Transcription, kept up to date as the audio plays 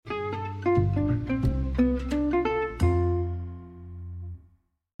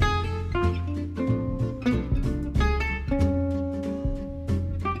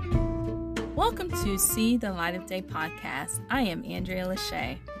to See the Light of Day podcast. I am Andrea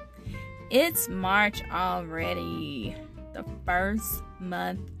Lachey. It's March already, the first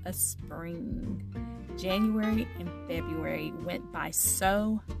month of spring. January and February went by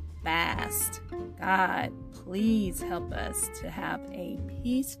so fast. God, please help us to have a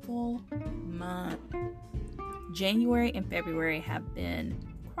peaceful month. January and February have been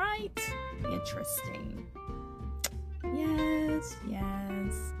quite interesting. Yes.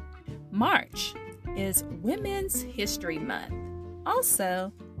 March is Women's History Month.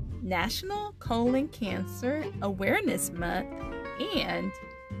 Also, National Colon Cancer Awareness Month and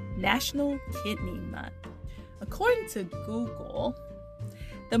National Kidney Month. According to Google,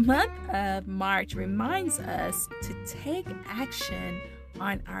 the month of March reminds us to take action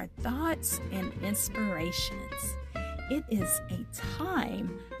on our thoughts and inspirations. It is a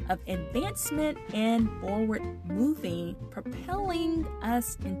time of advancement and forward moving, propelling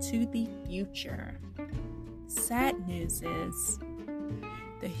us into the future. Sad news is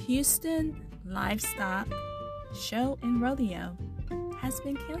the Houston Livestock Show and Rodeo has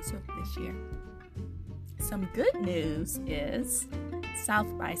been canceled this year. Some good news is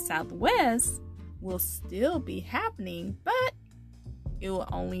South by Southwest will still be happening, but it will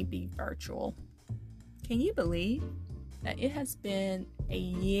only be virtual. Can you believe that it has been a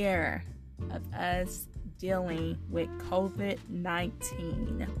year of us dealing with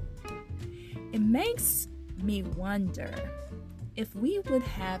COVID-19? It makes me wonder if we would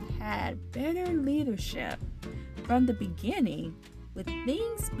have had better leadership from the beginning, would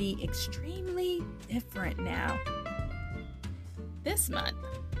things be extremely different now? This month,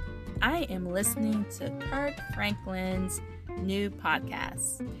 I am listening to Kirk Franklin's new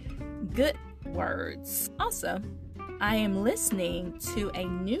podcast, Good Words. Also, I am listening to a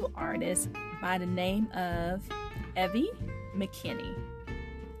new artist by the name of Evie McKinney.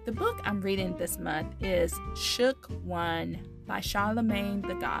 The book I'm reading this month is Shook One by Charlamagne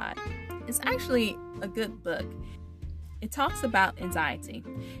Tha God. It's actually a good book. It talks about anxiety,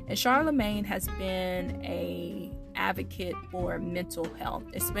 and Charlamagne has been an advocate for mental health,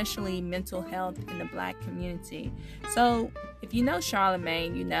 especially mental health in the Black community. So if you know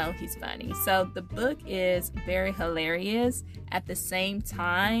Charlamagne, you know he's funny. So the book is very hilarious. At the same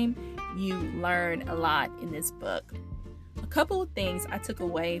time, you learn a lot in this book. A couple of things I took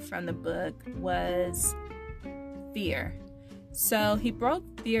away from the book was fear. So he broke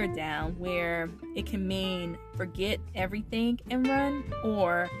fear down where it can mean forget everything and run,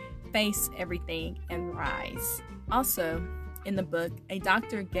 or face everything and rise. Also, in the book, a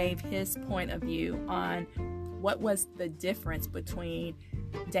doctor gave his point of view on what was the difference between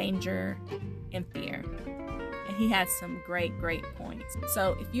danger and fear. And he had some great points.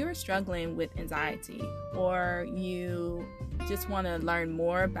 So if you're struggling with anxiety, or you just want to learn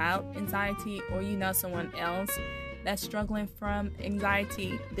more about anxiety, or you know someone else that's struggling from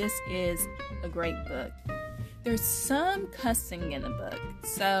anxiety, this is a great book. There's some cussing in the book.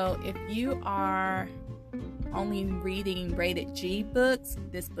 So if you are only reading rated G books,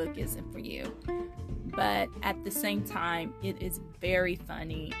 this book isn't for you. But at the same time, it is very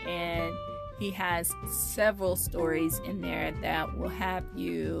funny, and he has several stories in there that will have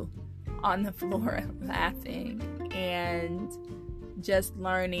you on the floor laughing and just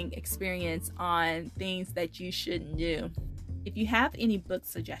learning experience on things that you shouldn't do. If you have any book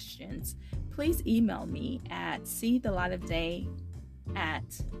suggestions, please email me at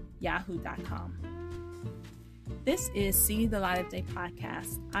seethelight@yahoo.com. This is See the Light of Day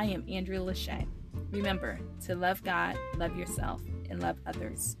podcast. I am Andrea Lachey. Remember to love God, love yourself, and love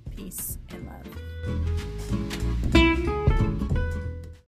others. Peace and love.